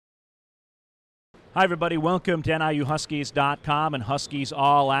Hi, everybody. Welcome to NIUHuskies.com and Huskies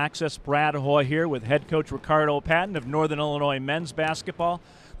All Access. Brad Hoy here with head coach Ricardo Patton of Northern Illinois men's basketball.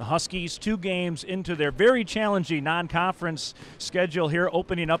 The Huskies 2 games into their very challenging non-conference schedule here,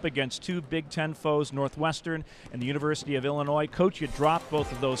 opening up against 2 Big Ten foes, Northwestern and the University of Illinois. Coach, you dropped both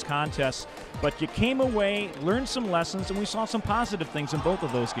of those contests, but you came away, learned some lessons, and we saw some positive things in both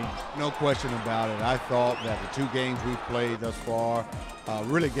of those games. No question about it. I thought that the 2 games we've played thus far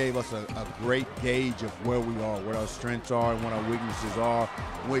really gave us a great gauge of where we are, what our strengths are and what our weaknesses are,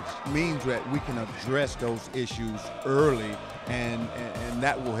 which means that we can address those issues early, and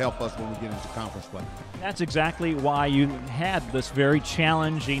that will help us when we get into conference play. That's exactly why you had this very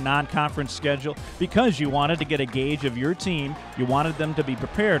challenging non-conference schedule, because you wanted to get a gauge of your team. You wanted them to be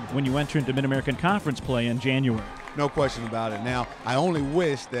prepared when you enter into Mid-American Conference play in January. No question about it. Now, I only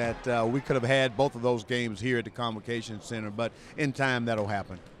wish that we could have had both of those games here at the Convocation Center, but in time that'll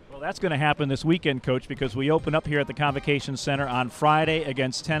happen. Well, that's going to happen this weekend, Coach, because we open up here at the Convocation Center on Friday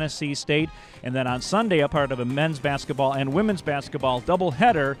against Tennessee State, and then on Sunday, a part of a men's basketball and women's basketball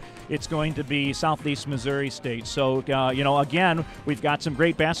doubleheader, it's going to be Southeast Missouri State. So, again, we've got some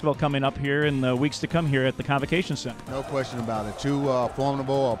great basketball coming up here in the weeks to come here at the Convocation Center. No question about it. 2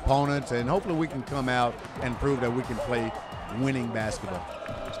 formidable opponents, and hopefully we can come out and prove that we can play winning basketball.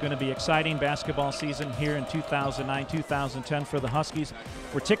 It's going to be exciting basketball season here in 2009-2010 for the Huskies.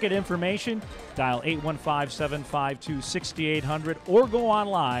 For ticket information, dial 815-752-6800 or go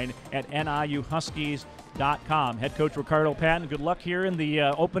online at NIUHuskies.com. Head coach Ricardo Patton, good luck here in the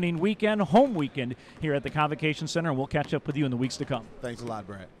opening weekend, home weekend here at the Convocation Center, and we'll catch up with you in the weeks to come. Thanks a lot,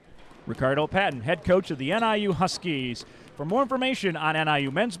 Brad. Ricardo Patton, head coach of the NIU Huskies. For more information on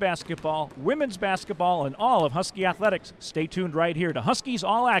NIU men's basketball, women's basketball, and all of Husky athletics, stay tuned right here to Huskies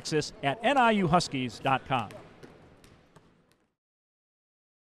All Access at NIUHuskies.com.